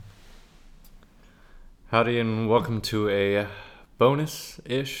Howdy and welcome to a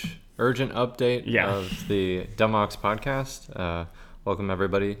bonus-ish urgent update of the Dumb Ox podcast. Welcome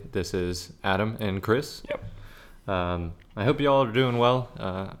everybody. This is Adam and Chris. Yep. I hope you all are doing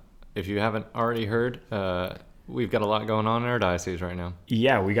well. If you haven't already heard, we've got a lot going on in our diocese right now.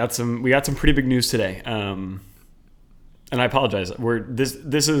 Yeah, we got some pretty big news today. And I apologize.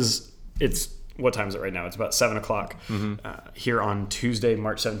 It's what time is it right now? It's about 7:00 here on Tuesday,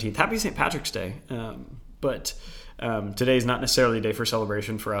 March 17th. Happy St. Patrick's Day. But today is not necessarily a day for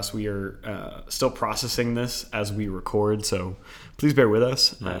celebration for us. We are still processing this as we record, so please bear with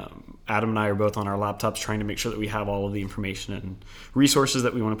us. Right. Adam and I are both on our laptops trying to make sure that we have all of the information and resources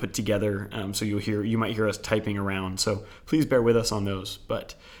that we want to put together. So you might hear us typing around. So please bear with us on those.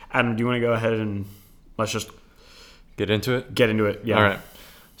 But Adam, do you want to go ahead and let's just Get into it? get into it? Yeah. All right.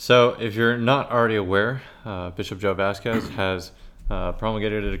 So if you're not already aware, Bishop Joe Vasquez has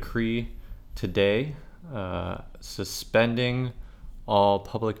promulgated a decree today suspending all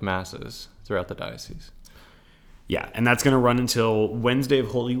public masses throughout the diocese. Yeah, and that's going to run until Wednesday of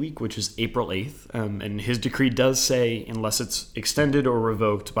Holy Week, which is April 8th. And his decree does say, unless it's extended or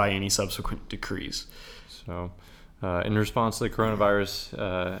revoked by any subsequent decrees. So in response to the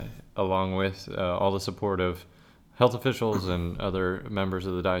coronavirus, along with all the support of health officials and other members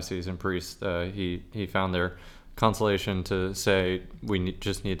of the diocese and priests, he found their consolation to say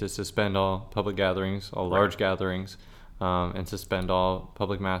just need to suspend all public gatherings, all large gatherings, and suspend all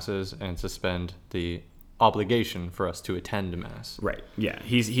public masses and suspend the obligation for us to attend Mass. Right. Yeah.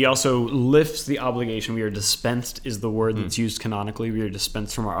 He also lifts the obligation. We are dispensed is the word that's used canonically. We are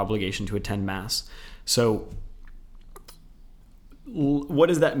dispensed from our obligation to attend Mass. So what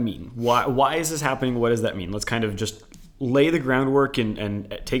does that mean? Why is this happening? What does that mean? Let's kind of just lay the groundwork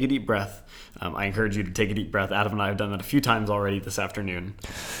and take a deep breath. I encourage you to take a deep breath. Adam and I have done that a few times already this afternoon.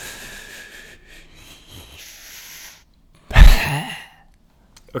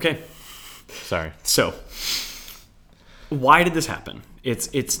 Okay. Sorry. So, why did this happen?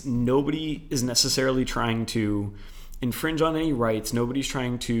 It's nobody is necessarily trying to infringe on any rights. Nobody's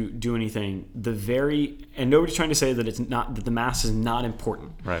trying to do anything. And nobody's trying to say that that the Mass is not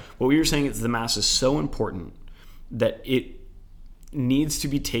important. Right. What we were saying is the Mass is so important that it needs to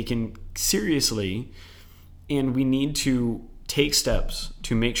be taken seriously, and we need to take steps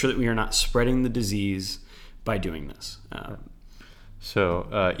to make sure that we are not spreading the disease by doing this.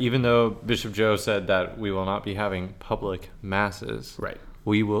 So even though Bishop Joe said that we will not be having public masses, Right.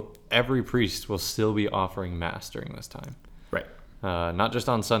 Every priest will still be offering Mass during this time. Right. Not just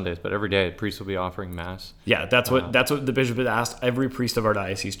on Sundays, but every day priests will be offering Mass. Yeah, that's what the bishop had asked every priest of our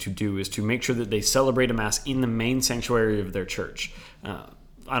diocese to do, is to make sure that they celebrate a Mass in the main sanctuary of their church.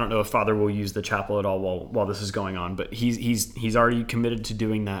 I don't know if Father will use the chapel at all while this is going on, but he's already committed to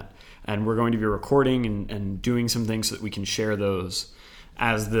doing that, and we're going to be recording and doing some things so that we can share those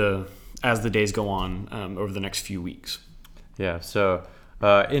as the days go on over the next few weeks. Yeah. So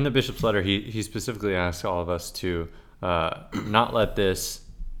in the bishop's letter, he specifically asks all of us to not let this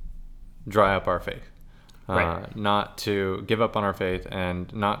dry up our faith, Right. not to give up on our faith,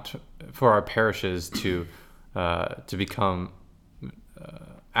 and not for our parishes to become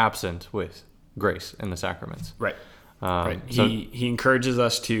absent with grace in the sacraments. Right. Right. So, He encourages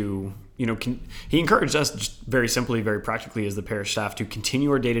us to, he encouraged us just very simply, very practically as the parish staff to continue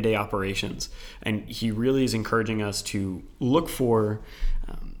our day-to-day operations. And he really is encouraging us to look for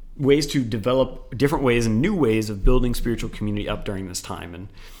ways to develop different ways and new ways of building spiritual community up during this time. And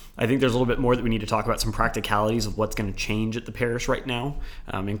I think there's a little bit more that we need to talk about, some practicalities of what's going to change at the parish right now,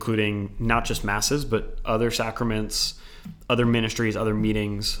 including not just Masses, but other sacraments, other ministries, other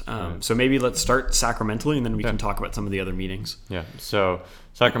meetings. So maybe let's start sacramentally, and then we can talk about some of the other meetings. Yeah. So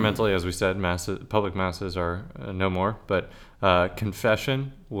sacramentally, as we said, public masses are no more, but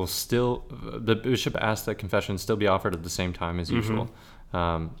confession will still. The bishop asked that confession still be offered at the same time as usual,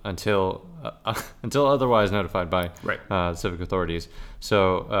 until otherwise notified by civic authorities.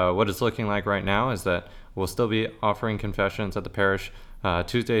 So what it's looking like right now is that we'll still be offering confessions at the parish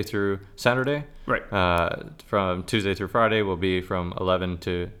Tuesday through Saturday. Right. From Tuesday through Friday will be from 11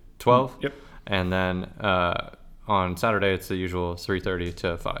 to 12. Yep. And then on Saturday it's the usual 3:30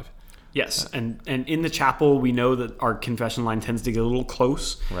 to 5. Yes, and in the chapel, we know that our confession line tends to get a little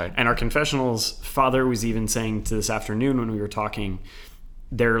close. Right. And our confessionals, Father was even saying to this afternoon when we were talking,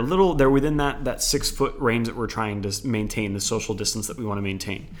 they're within that 6-foot range that we're trying to maintain, the social distance that we want to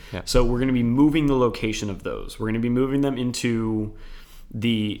maintain. Yeah. So we're going to be moving the location of those. We're going to be moving them into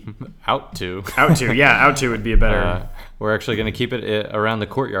the out to would be a better. We're actually going to keep it around the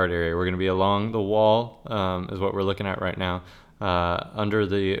courtyard area. We're going to be along the wall, is what we're looking at right now. under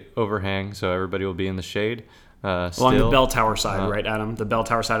the overhang, so everybody will be in the shade. Along the bell tower side, right, Adam? The bell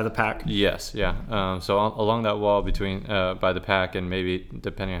tower side of the pack? Yes, yeah. So along that wall between by the pack, and maybe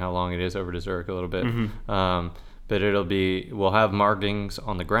depending on how long it is over to Zurich a little bit. But we'll have markings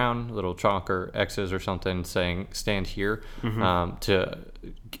on the ground, little chalk or X's or something saying stand here, to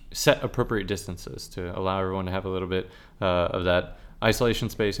set appropriate distances to allow everyone to have a little bit of that isolation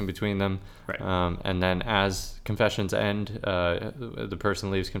space in between them. Right. And then as confessions end, the person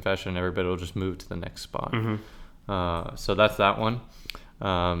leaves confession, everybody will just move to the next spot. So that's that one.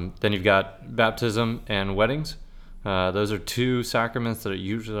 Then you've got baptism and weddings. Those are two sacraments that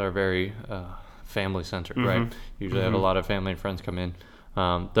usually are very family centered, right? Usually have a lot of family and friends come in.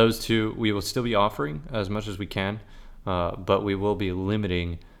 Those two we will still be offering as much as we can, but we will be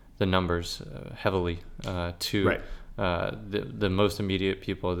limiting the numbers heavily to the most immediate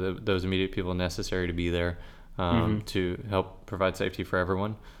people, those immediate people necessary to be there to help provide safety for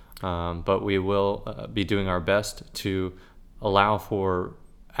everyone. But we will be doing our best to allow for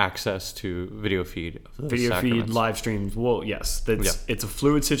access to video feed of those sacraments. Feed, live streams. Well, yes, it's a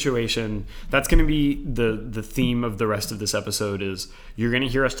fluid situation. That's going to be the theme of the rest of this episode. Is you're going to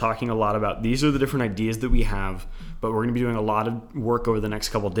hear us talking a lot about these are the different ideas that we have, but we're going to be doing a lot of work over the next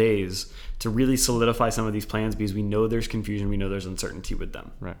couple of days to really solidify some of these plans, because we know there's confusion, we know there's uncertainty with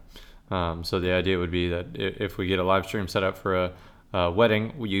them. Right. So the idea would be that if we get a live stream set up for a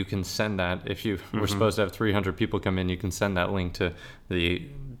wedding, you can send that. If you were supposed to have 300 people come in, you can send that link to the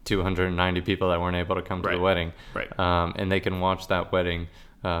 290 people that weren't able to come to the wedding. Right. And they can watch that wedding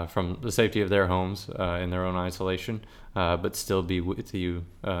from the safety of their homes in their own isolation, but still be with you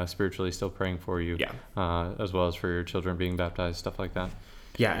spiritually, still praying for you, as well as for your children being baptized, stuff like that.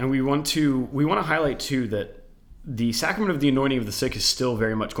 Yeah, and we want to highlight too that the sacrament of the anointing of the sick is still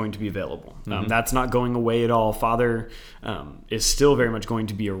very much going to be available. That's not going away at all. Father is still very much going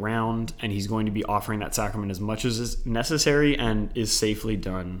to be around, and he's going to be offering that sacrament as much as is necessary and is safely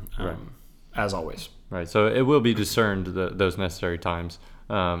done, as always. Right. So it will be discerned those necessary times.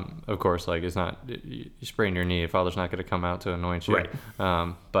 Of course, like it's not you sprain your knee, Father's not going to come out to anoint you.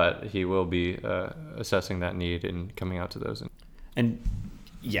 Right. But he will be assessing that need and coming out to those. And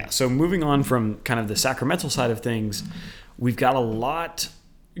yeah, so moving on from kind of the sacramental side of things, we have a lot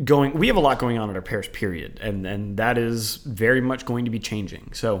going on at our parish, period, and that is very much going to be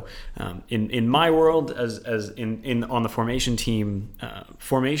changing. So in my world, as in on the formation team,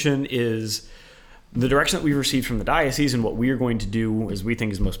 formation is the direction that we've received from the diocese, and what we are going to do, as we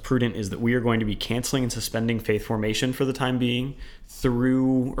think is most prudent, is that we are going to be canceling and suspending faith formation for the time being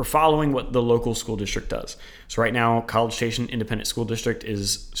through or following what the local school district does. So right now, College Station Independent School District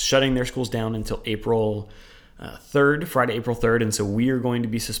is shutting their schools down until April 3rd, Friday, April 3rd, and so we are going to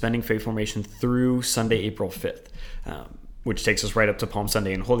be suspending faith formation through Sunday, April 5th, which takes us right up to Palm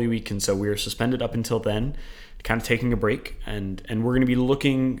Sunday and Holy Week, and so we are suspended up until then, kind of taking a break, and we're going to be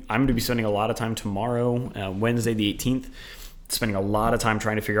I'm going to be spending a lot of time tomorrow, Wednesday the 18th, spending a lot of time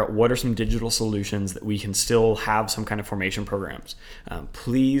trying to figure out what are some digital solutions that we can still have some kind of formation programs.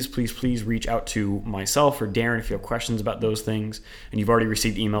 Please reach out to myself or Darren if you have questions about those things, and you've already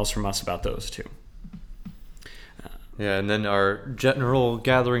received emails from us about those too. Yeah, and then our general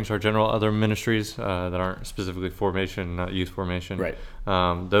gatherings, our general other ministries that aren't specifically formation, not youth formation. Right.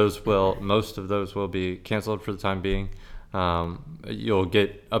 Most of those will be canceled for the time being. You'll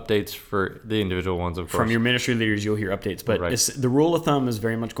get updates for the individual ones, of course. From your ministry leaders, you'll hear updates. But the rule of thumb is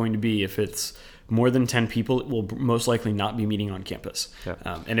very much going to be if it's more than 10 people, it will most likely not be meeting on campus.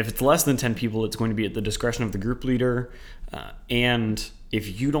 Yeah. And if it's less than 10 people, it's going to be at the discretion of the group leader. And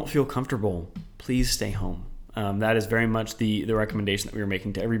if you don't feel comfortable, please stay home. That is very much the recommendation that we are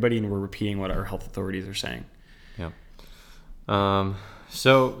making to everybody, and we're repeating what our health authorities are saying. Yeah.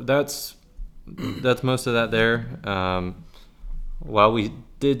 So that's most of that there. While we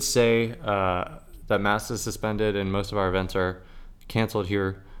did say that Mass is suspended and most of our events are canceled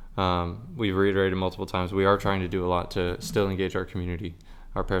here, we've reiterated multiple times we are trying to do a lot to still engage our community,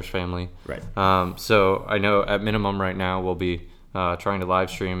 our parish family. Right. So I know at minimum right now we'll be trying to live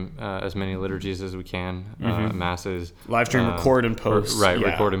stream as many liturgies as we can, masses. Live stream, record, and post.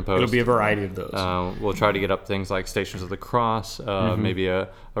 Record and post. It'll be a variety of those. We'll try to get up things like Stations of the Cross, maybe a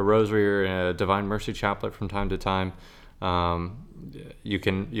rosary or a Divine Mercy Chaplet from time to time. You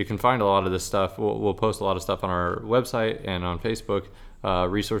can find a lot of this stuff. We'll post a lot of stuff on our website and on Facebook,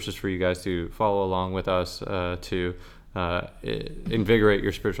 resources for you guys to follow along with us to invigorate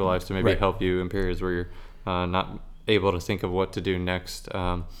your spiritual lives, to maybe help you in periods where you're not able to think of what to do next.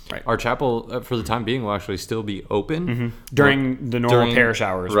 Right. Our chapel, for the time being, will actually still be open during the normal parish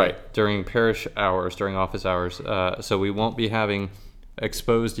hours. Right, during parish hours, during office hours. So we won't be having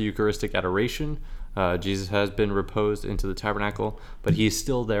exposed Eucharistic adoration. Jesus has been reposed into the tabernacle, but he's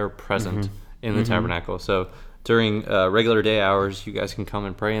still there present in the tabernacle. So during regular day hours, you guys can come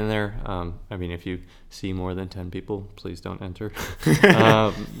and pray in there. I mean, if you see more than 10 people, please don't enter.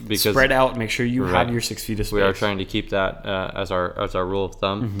 Because spread out. Make sure you have your 6 feet of space. We are trying to keep that as our rule of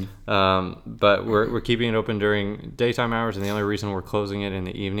thumb. But we're keeping it open during daytime hours, and the only reason we're closing it in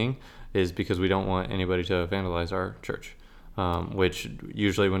the evening is because we don't want anybody to vandalize our church. Which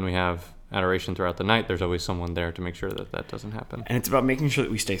usually when we have adoration throughout the night, there's always someone there to make sure that doesn't happen. And it's about making sure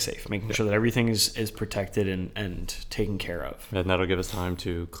that we stay safe, making sure that everything is protected and taken care of. And that'll give us time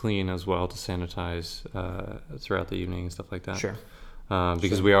to clean as well, to sanitize throughout the evening and stuff like that. Sure.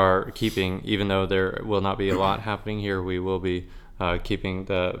 Because we are keeping, even though there will not be a lot happening here, we will be keeping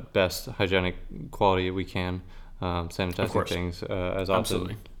the best hygienic quality we can, sanitizing things as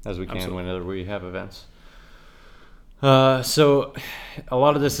often as we can whenever we have events. So a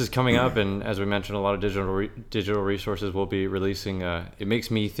lot of this is coming up, and as we mentioned, a lot of digital resources will be releasing. It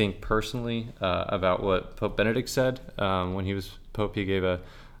makes me think personally about what Pope Benedict said when he was Pope. He gave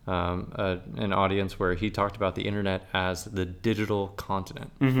an audience where he talked about the internet as the digital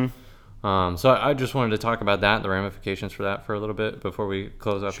continent. So I just wanted to talk about that, the ramifications for that, for a little bit before we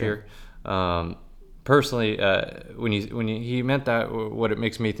close up here. Personally, when he meant that, what it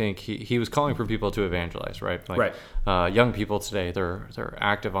makes me think, he was calling for people to evangelize, right? Like, young people today, they're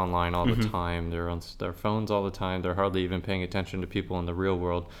active online all the time. They're on their phones all the time. They're hardly even paying attention to people in the real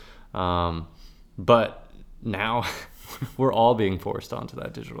world. But now we're all being forced onto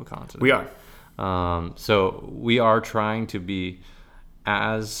that digital continent. We are. So we are trying to be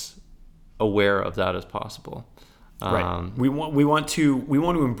as aware of that as possible. Right. We want to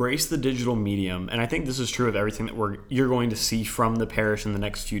embrace the digital medium, and I think this is true of everything that you're going to see from the parish in the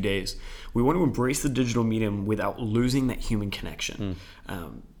next few days. We want to embrace the digital medium without losing that human connection.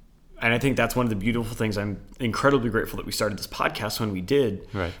 And I think that's one of the beautiful things. I'm incredibly grateful that we started this podcast when we did,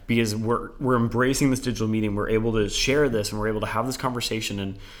 right? Because we're embracing this digital medium. We're able to share this, and we're able to have this conversation.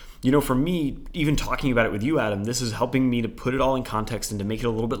 And for me, even talking about it with you, Adam, this is helping me to put it all in context and to make it a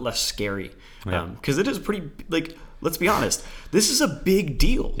little bit less scary. Because it is pretty, let's be honest, this is a big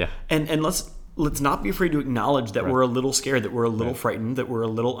deal. Yeah. And let's not be afraid to acknowledge that we're a little scared, that we're a little frightened, that we're a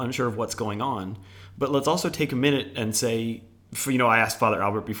little unsure of what's going on. But let's also take a minute and say, I asked Father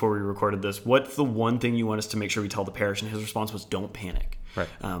Albert before we recorded this, what's the one thing you want us to make sure we tell the parish? And his response was, don't panic. Right.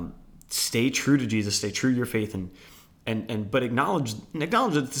 Stay true to Jesus, stay true to your faith, but acknowledge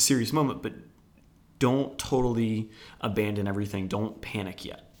that it's a serious moment, but don't totally abandon everything. Don't panic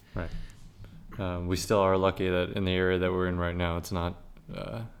yet. Right. We still are lucky that in the area that we're in right now, it's not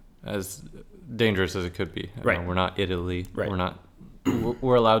as dangerous as it could be. Right. We're not Italy. Right.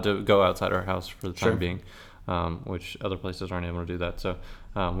 We're allowed to go outside our house for the time being, which other places aren't able to do that. So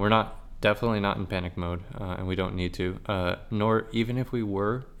we're definitely not in panic mode, and we don't need to. Nor even if we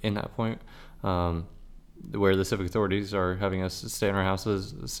were in that point, where the civic authorities are having us stay in our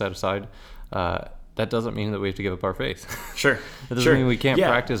houses set aside, that doesn't mean that we have to give up our faith. Sure. That doesn't mean we can't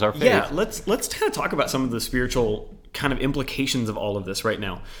practice our faith. Yeah, let's kind of talk about some of the spiritual kind of implications of all of this right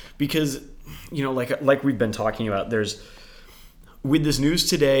now. Because, like we've been talking about, there's, with this news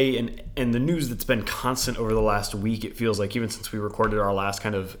today and the news that's been constant over the last week, it feels like, even since we recorded our last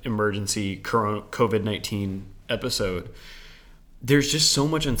kind of emergency COVID-19 episode, there's just so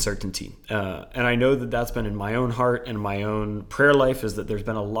much uncertainty. And I know that that's been in my own heart and my own prayer life, is that there's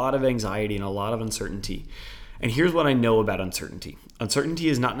been a lot of anxiety and a lot of uncertainty. And here's what I know about uncertainty. Uncertainty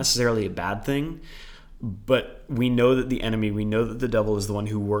is not necessarily a bad thing, but we know that the devil is the one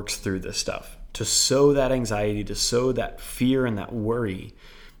who works through this stuff to sow that anxiety, to sow that fear and that worry.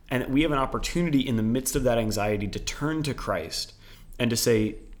 And we have an opportunity in the midst of that anxiety to turn to Christ and to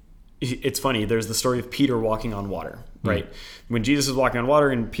say, it's funny, there's the story of Peter walking on water, right? When Jesus is walking on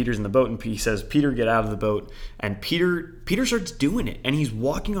water and Peter's in the boat, and he says, Peter, get out of the boat. And Peter starts doing it, and he's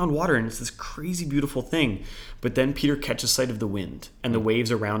walking on water, and it's this crazy, beautiful thing. But then Peter catches sight of the wind and the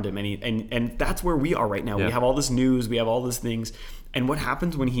waves around him, and that's where we are right now. Yeah. We have all this news, we have all these things. And what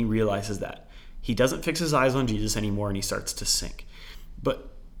happens when he realizes that? He doesn't fix his eyes on Jesus anymore, and he starts to sink.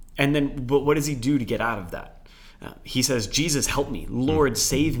 But what does he do to get out of that? He says, Jesus, help me. Lord,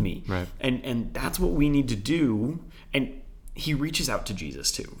 save me. Right. And that's what we need to do. And he reaches out to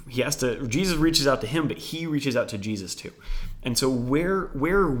Jesus too. Jesus reaches out to him, but he reaches out to Jesus too. And so where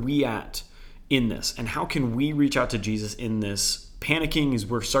are we at in this? And how can we reach out to Jesus in this? Panicking as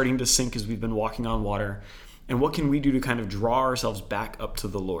we're starting to sink as we've been walking on water. And what can we do to kind of draw ourselves back up to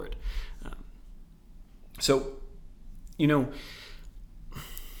the Lord? So,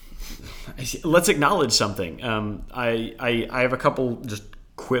 let's acknowledge something. I have a couple just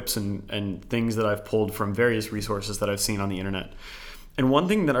quips and things that I've pulled from various resources that I've seen on the internet. And one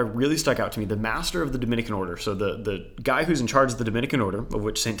thing that really stuck out to me, the master of the Dominican order, so the guy who's in charge of the Dominican order, of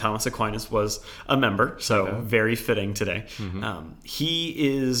which St. Thomas Aquinas was a member, so very fitting today.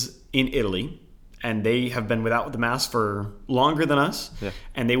 He is in Italy, and they have been without the Mass for longer than us,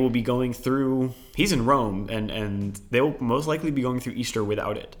 and they will be going through, he's in Rome, and they'll most likely be going through Easter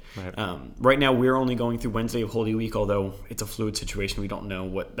without it. Right now, we're only going through Wednesday of Holy Week, although it's a fluid situation. We don't know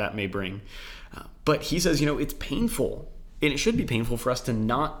what that may bring. But he says, it's painful. And it should be painful for us to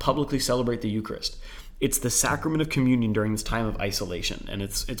not publicly celebrate the Eucharist. It's the sacrament of communion during this time of isolation, and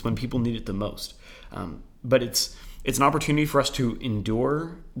it's when people need it the most. But it's an opportunity for us to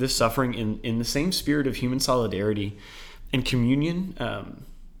endure this suffering in the same spirit of human solidarity and communion.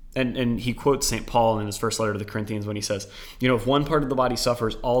 And he quotes St. Paul in his first letter to the Corinthians when he says, if one part of the body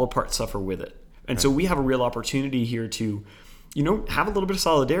suffers, all the parts suffer with it. And so we have a real opportunity here to, have a little bit of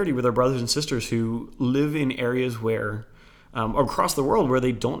solidarity with our brothers and sisters who live in areas where across the world where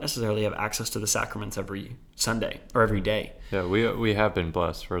they don't necessarily have access to the sacraments every Sunday or every day. Yeah, we have been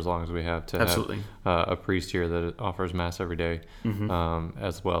blessed for as long as we have to have a priest here that offers Mass every day,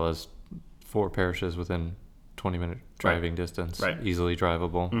 as well as 4 parishes within 20-minute driving distance, easily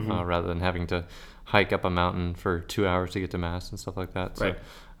drivable, rather than having to hike up a mountain for 2 hours to get to Mass and stuff like that. So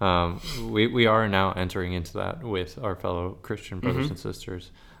we are now entering into that with our fellow Christian brothers and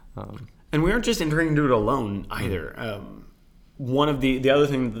sisters. And we aren't just entering into it alone either. One of the other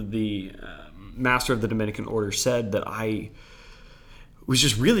thing that the master of the Dominican order said that was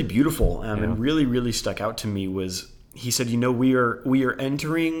just really beautiful and really, really stuck out to me was he said, we are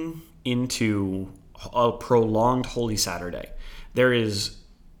entering into a prolonged Holy Saturday. There is,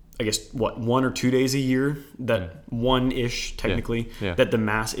 I guess, 1 or 2 days a year that one-ish technically that the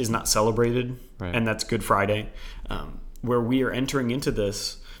Mass is not celebrated, and that's Good Friday, where we are entering into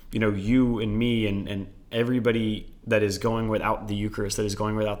this. You and me and everybody that is going without the Eucharist, that is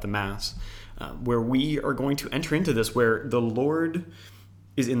going without the Mass, where we are going to enter into this, where the Lord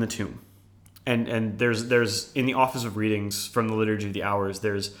is in the tomb. And there's in the Office of Readings from the Liturgy of the Hours,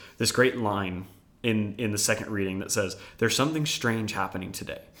 there's this great line in the second reading that says, there's something strange happening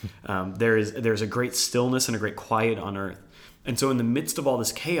today. There's a great stillness and a great quiet on earth. And so in the midst of all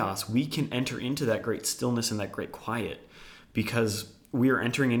this chaos, we can enter into that great stillness and that great quiet because we are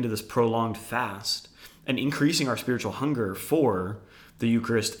entering into this prolonged fast and increasing our spiritual hunger for the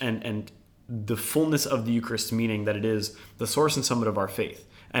Eucharist and the fullness of the Eucharist, meaning that it is the source and summit of our faith,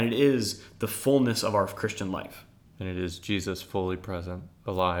 and it is the fullness of our Christian life. And it is Jesus fully present,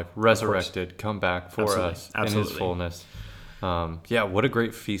 alive, resurrected, come back for us in his fullness. What a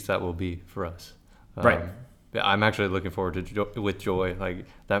great feast that will be for us. I'm actually looking forward to with joy, like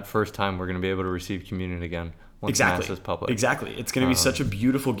that first time we're going to be able to receive communion again. Once Mass is public. Exactly. It's going to be such a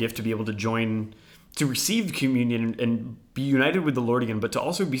beautiful gift to be able to join, to receive communion and be united with the Lord again, but to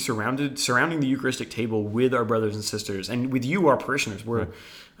also be surrounding the Eucharistic table with our brothers and sisters and with you, our parishioners. We're,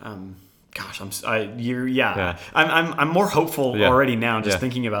 I'm more hopeful already now just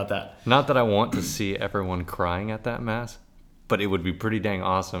thinking about that. Not that I want to see everyone crying at that Mass, but it would be pretty dang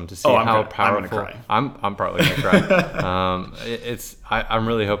awesome to see how powerful. I'm probably gonna cry. I'm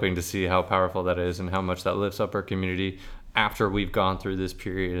really hoping to see how powerful that is and how much that lifts up our community after we've gone through this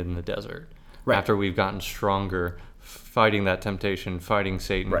period in the desert. After we've gotten stronger, fighting that temptation, fighting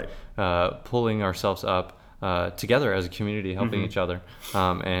Satan, pulling ourselves up together as a community, helping each other,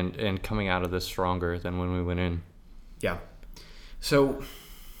 and coming out of this stronger than when we went in. Yeah. So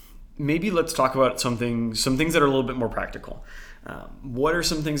maybe let's talk about some things that are a little bit more practical. What are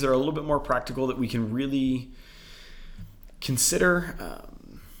some things that are a little bit more practical that we can really consider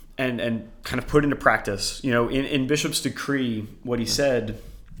and kind of put into practice? In Bishop's decree, what he said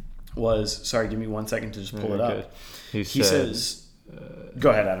was, sorry, give me 1 second to just pull it up. He says, go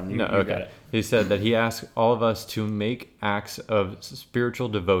ahead, Adam. You got it. He said that he asked all of us to make acts of spiritual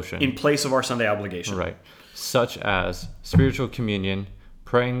devotion in place of our Sunday obligation. Right. Such as spiritual communion,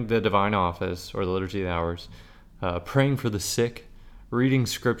 praying the divine office or the liturgy of the hours, praying for the sick, reading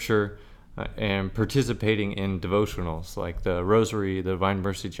scripture, and participating in devotionals like the Rosary, the Divine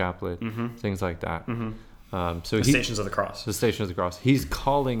Mercy Chaplet, things like that. So Stations of the Cross. The Stations of the Cross. He's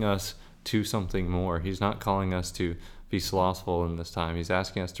calling us to something more. He's not calling us to be slothful in this time. He's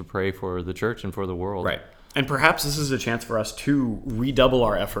asking us to pray for the church and for the world. Right. And perhaps this is a chance for us to redouble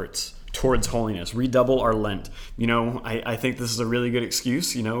our efforts towards holiness, redouble our Lent. I think this is a really good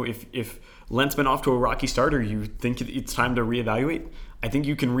excuse. If Lent's been off to a rocky start, or you think it's time to reevaluate, I think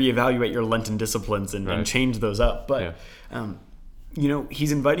you can reevaluate your Lenten disciplines and change those up. But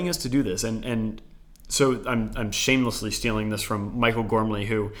he's inviting us to do this, and so I'm shamelessly stealing this from Michael Gormley,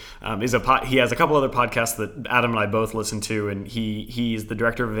 who he has a couple other podcasts that Adam and I both listen to, and he's the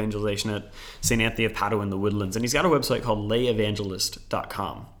director of evangelization at St. Anthony of Padua in the Woodlands, and he's got a website called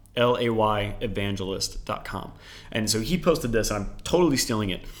layevangelist.com, LAY evangelist.com. And so he posted this, and I'm totally stealing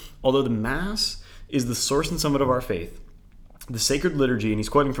it. Although the Mass is the source and summit of our faith, the sacred liturgy, and he's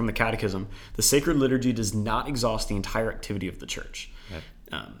quoting from the Catechism, the sacred liturgy does not exhaust the entire activity of the church.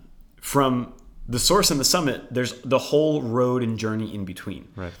 Right. From the source and the summit, there's the whole road and journey in between.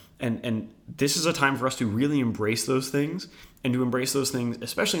 Right. And this is a time for us to really embrace those things, and to embrace those things,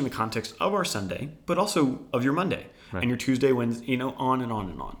 especially in the context of our Sunday, but also of your Monday and your Tuesday, Wednesday, on and on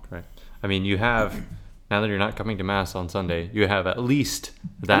and on. Right. I mean, you have, now that you're not coming to Mass on Sunday, you have at least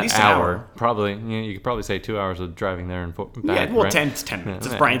that hour. Probably, you could probably say 2 hours of driving there and back. Yeah, well, 10 minutes.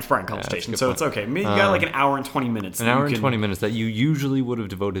 It's Brian consultation, so it's okay. Maybe you got like an hour and 20 minutes. An hour and 20 minutes that you usually would have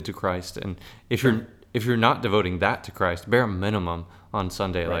devoted to Christ. And if you're not devoting that to Christ, bare minimum on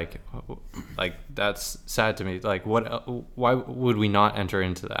Sunday, like that's sad to me. Like, why would we not enter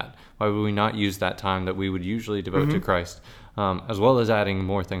into that? Why would we not use that time that we would usually devote to Christ, as well as adding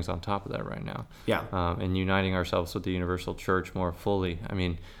more things on top of that right now? Yeah. And uniting ourselves with the universal church more fully. I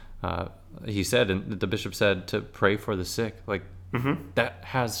mean, he said, and the bishop said, to pray for the sick. Like, that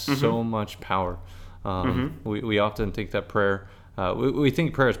has so much power. We often think that prayer, we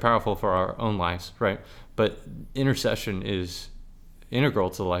think prayer is powerful for our own lives, right? But intercession is integral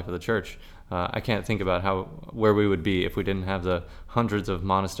to the life of the church. I can't think about where we would be if we didn't have the hundreds of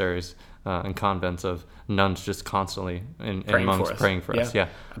monasteries and convents of nuns just constantly and monks praying for us. Yeah,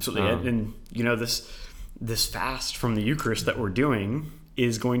 absolutely. And this fast from the Eucharist that we're doing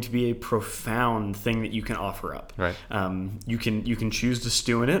is going to be a profound thing that you can offer up. Right. You can choose to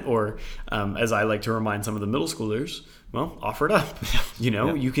stew in it, or as I like to remind some of the middle schoolers, well, offer it up.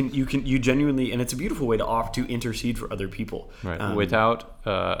 You genuinely, and it's a beautiful way to intercede for other people. Right. Without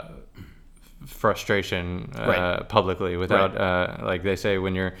frustration publicly, without like they say,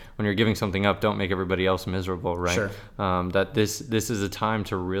 when you're giving something up, don't make everybody else miserable. Right. Sure. That this is a time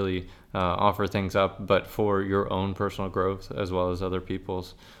to really offer things up, but for your own personal growth as well as other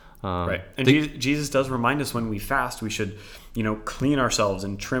people's. Right. And Jesus does remind us when we fast, we should, clean ourselves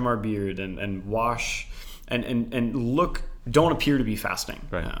and trim our beard and wash and look, don't appear to be fasting.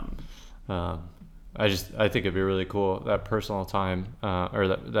 Right. I think it'd be really cool, that personal time, or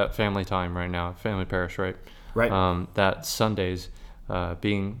that family time right now, family parish, right? Right. That Sundays,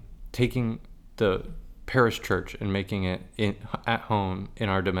 taking the parish church and making it at home in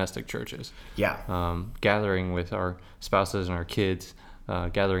our domestic churches. Yeah. Gathering with our spouses and our kids,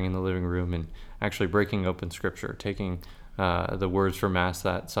 gathering in the living room and actually breaking open Scripture, taking the words for Mass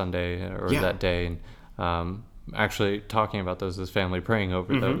that Sunday or that day, and actually talking about those as family, praying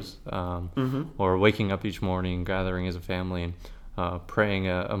over those, or waking up each morning, gathering as a family, and praying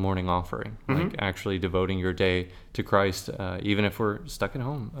a morning offering, like actually devoting your day to Christ, even if we're stuck at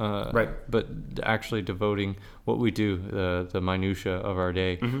home. Right. But actually devoting what we do, the minutia of our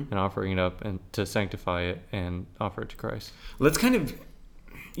day, and offering it up and to sanctify it and offer it to Christ. Let's kind of,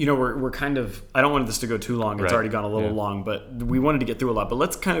 we're kind of, I don't want this to go too long. It's already gone a little long, but we wanted to get through a lot. But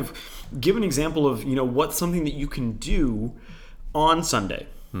let's kind of give an example of, what's something that you can do on Sunday.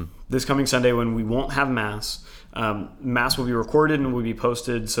 This coming Sunday, when we won't have Mass. Mass will be recorded and will be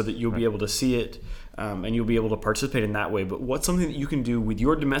posted so that you'll be able to see it, and you'll be able to participate in that way. But what's something that you can do with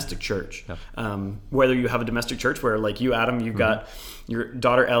your domestic church? Whether you have a domestic church where, like you, Adam, you've got your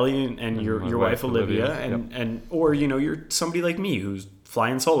daughter Ellie and your wife Olivia, and or you're somebody like me who's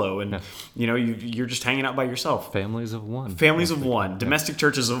flying solo, and you're just hanging out by yourself. Families of one. Domestic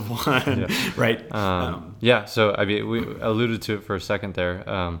churches of one. Right. So I mean, we alluded to it for a second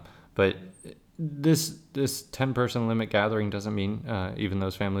there, but this 10-person limit gathering doesn't mean even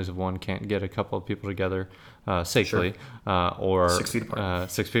those families of one can't get a couple of people together safely, or 6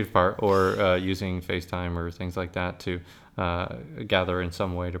 feet apart, or using FaceTime or things like that to gather in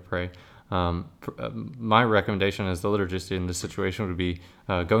some way to pray. My recommendation as the liturgist in this situation would be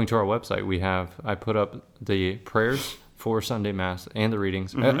going to our website. I put up the prayers for Sunday Mass and the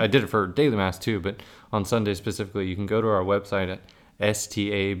readings. I did it for daily Mass too, but on Sunday specifically, you can go to our website at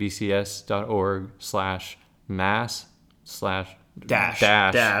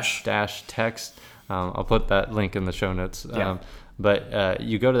stabcs.org/mass/text. I'll put that link in the show notes. But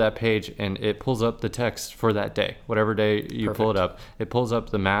you go to that page and it pulls up the text for that day, whatever day you pull it up. It pulls up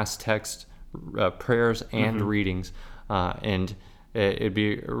the mass text, prayers and readings, and it'd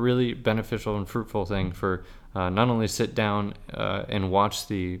be a really beneficial and fruitful thing for not only sit down and watch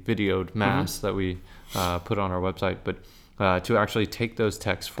the videoed mass that we put on our website, but to actually take those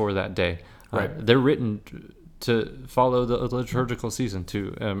texts for that day. They're written to follow the liturgical season,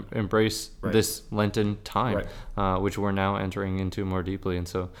 to embrace this Lenten time, which we're now entering into more deeply. And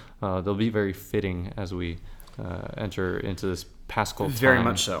so they'll be very fitting as we enter into this Paschal time. Very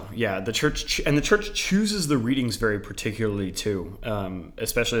much so. Yeah, the church chooses the readings very particularly too,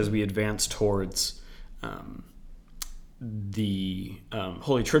 especially as we advance towards the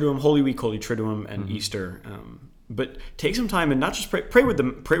Holy Triduum, Holy Week, Holy Triduum, and Easter. But take some time and not just pray with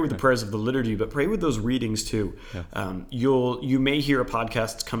the prayers of the liturgy, but pray with those readings too. Yeah. You may hear a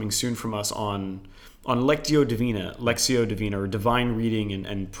podcast coming soon from us on Lectio Divina, or divine reading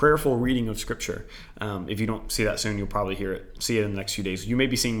and prayerful reading of Scripture. If you don't see that soon, you'll probably see it in the next few days. You may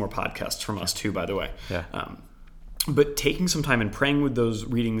be seeing more podcasts from us too, by the way. Yeah. But taking some time and praying with those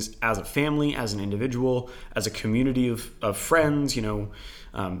readings as a family, as an individual, as a community of friends,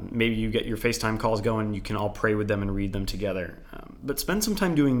 maybe you get your FaceTime calls going, you can all pray with them and read them together. But spend some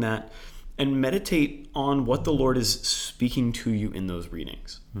time doing that and meditate on what the Lord is speaking to you in those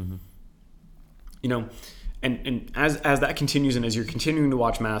readings. And as that continues, and as you're continuing to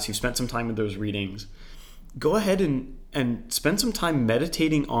watch Mass, you've spent some time with those readings, go ahead and spend some time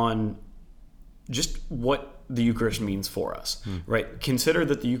meditating on just what the Eucharist means for us, right? Consider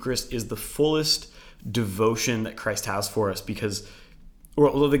that the Eucharist is the fullest devotion that Christ has for us,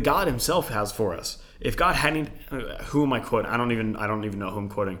 or that God Himself has for us. If God had who am I quoting? I don't even know who I'm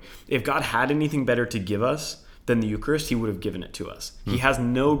quoting. If God had anything better to give us than the Eucharist, He would have given it to us. He has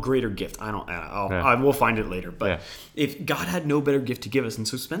no greater gift. I will find it later. But if God had no better gift to give us, and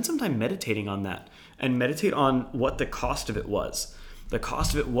so spend some time meditating on that, and meditate on what the cost of it was. The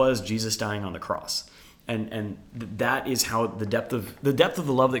cost of it was Jesus dying on the cross. And that is how the depth of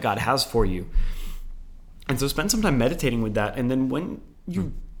the love that God has for you. And so spend some time meditating with that. And then when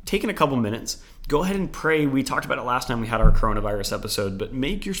you've taken a couple minutes, go ahead and pray. We talked about it last time we had our coronavirus episode, but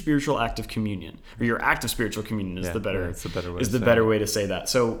make your spiritual act of communion, or your act of spiritual communion is the better way to say that.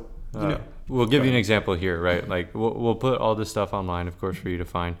 So we'll give you an example here, right? Like we'll put all this stuff online, of course, for you to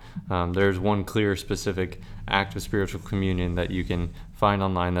find. There's one clear, specific act of spiritual communion that you can find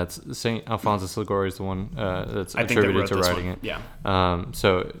online. That's St. Alphonsus Liguori is the one that's attributed to writing it. Yeah.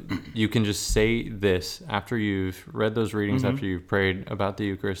 So you can just say this after you've read those readings, after you've prayed about the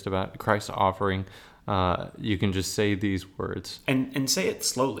Eucharist, about Christ's offering. You can just say these words and say it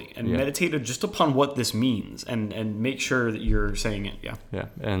slowly and meditate just upon what this means and make sure that you're saying it. Yeah.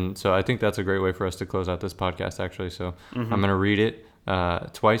 And so I think that's a great way for us to close out this podcast, actually. So I'm going to read it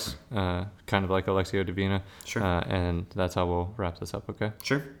twice, kind of like Lectio Divina. Sure. And that's how we'll wrap this up. Okay.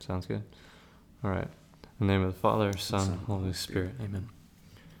 Sure. Sounds good. All right. In the name of the Father, Son, Holy Spirit. Amen.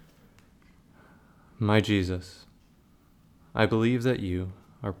 My Jesus, I believe that you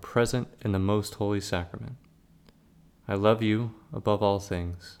are present in the most holy sacrament. I love you above all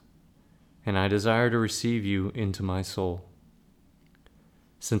things, and I desire to receive you into my soul.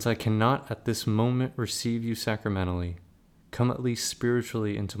 Since I cannot at this moment receive you sacramentally, come at least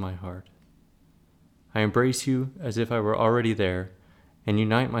spiritually into my heart. I embrace you as if I were already there, and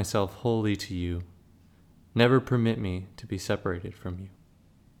unite myself wholly to you. Never permit me to be separated from you.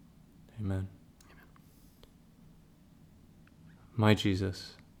 Amen. My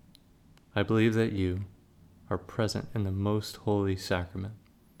Jesus, I believe that you are present in the most holy sacrament.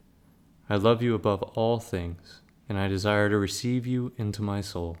 I love you above all things, and I desire to receive you into my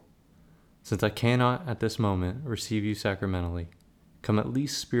soul. Since I cannot at this moment receive you sacramentally, come at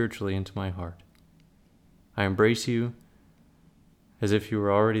least spiritually into my heart. I embrace you as if I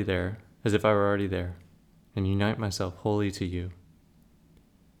were already there, and unite myself wholly to you.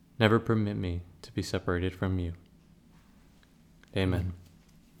 Never permit me to be separated from you. Amen.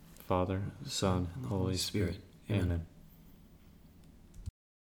 Father, Son, Holy Spirit. Amen.